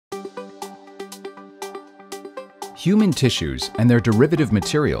Human tissues and their derivative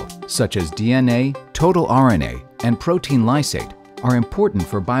material, such as DNA, total RNA, and protein lysate, are important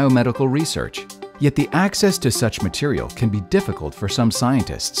for biomedical research. Yet the access to such material can be difficult for some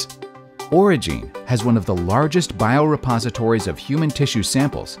scientists. OriGene has one of the largest biorepositories of human tissue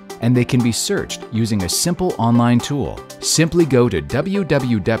samples, and they can be searched using a simple online tool. Simply go to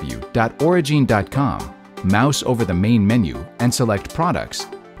www.origene.com, mouse over the main menu, and select Products.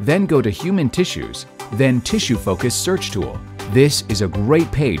 Then go to Human Tissues, then TissueFocus Search Tool. This is a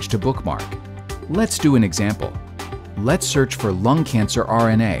great page to bookmark. Let's do an example. Let's search for lung cancer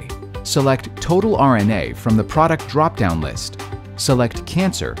RNA. Select Total RNA from the product drop-down list. Select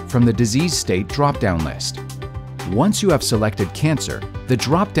Cancer from the disease state drop-down list. Once you have selected cancer, the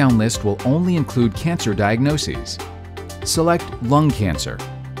drop-down list will only include cancer diagnoses. Select lung cancer.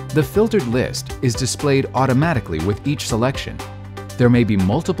 The filtered list is displayed automatically with each selection. There may be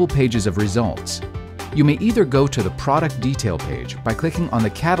multiple pages of results. You may either go to the product detail page by clicking on the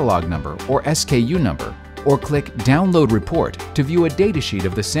catalog number or SKU number, or click Download Report to view a datasheet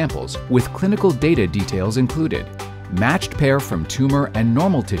of the samples with clinical data details included. Matched pair from tumor and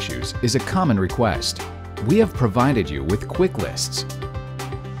normal tissues is a common request. We have provided you with quick lists.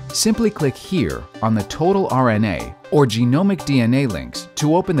 Simply click here on the Total RNA or Genomic DNA links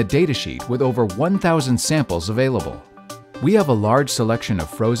to open the datasheet with over 1,000 samples available. We have a large selection of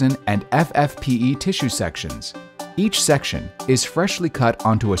frozen and FFPE tissue sections. Each section is freshly cut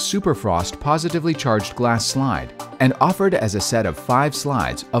onto a superfrost positively charged glass slide and offered as a set of 5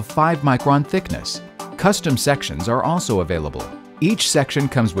 slides of 5-micron thickness. Custom sections are also available. Each section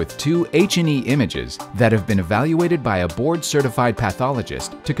comes with 2 H&E images that have been evaluated by a board-certified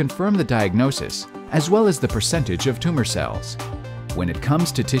pathologist to confirm the diagnosis, as well as the percentage of tumor cells. When it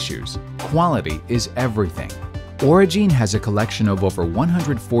comes to tissues, quality is everything. OriGene has a collection of over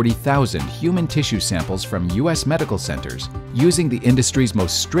 140,000 human tissue samples from U.S. medical centers using the industry's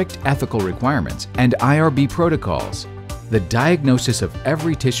most strict ethical requirements and IRB protocols. The diagnosis of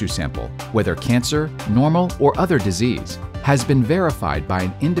every tissue sample, whether cancer, normal, or other disease, has been verified by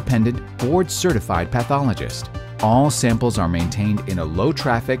an independent, board-certified pathologist. All samples are maintained in a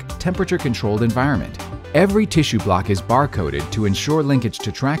low-traffic, temperature-controlled environment. Every tissue block is barcoded to ensure linkage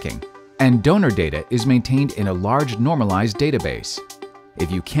to tracking, and donor data is maintained in a large normalized database. If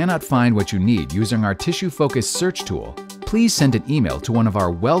you cannot find what you need using our TissueFocus search tool, please send an email to one of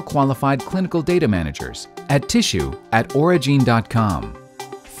our well-qualified clinical data managers at tissue@origene.com.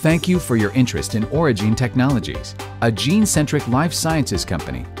 Thank you for your interest in OriGene Technologies, a gene-centric life sciences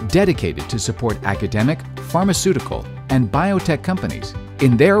company dedicated to support academic, pharmaceutical, and biotech companies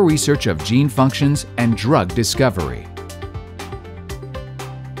in their research of gene functions and drug discovery.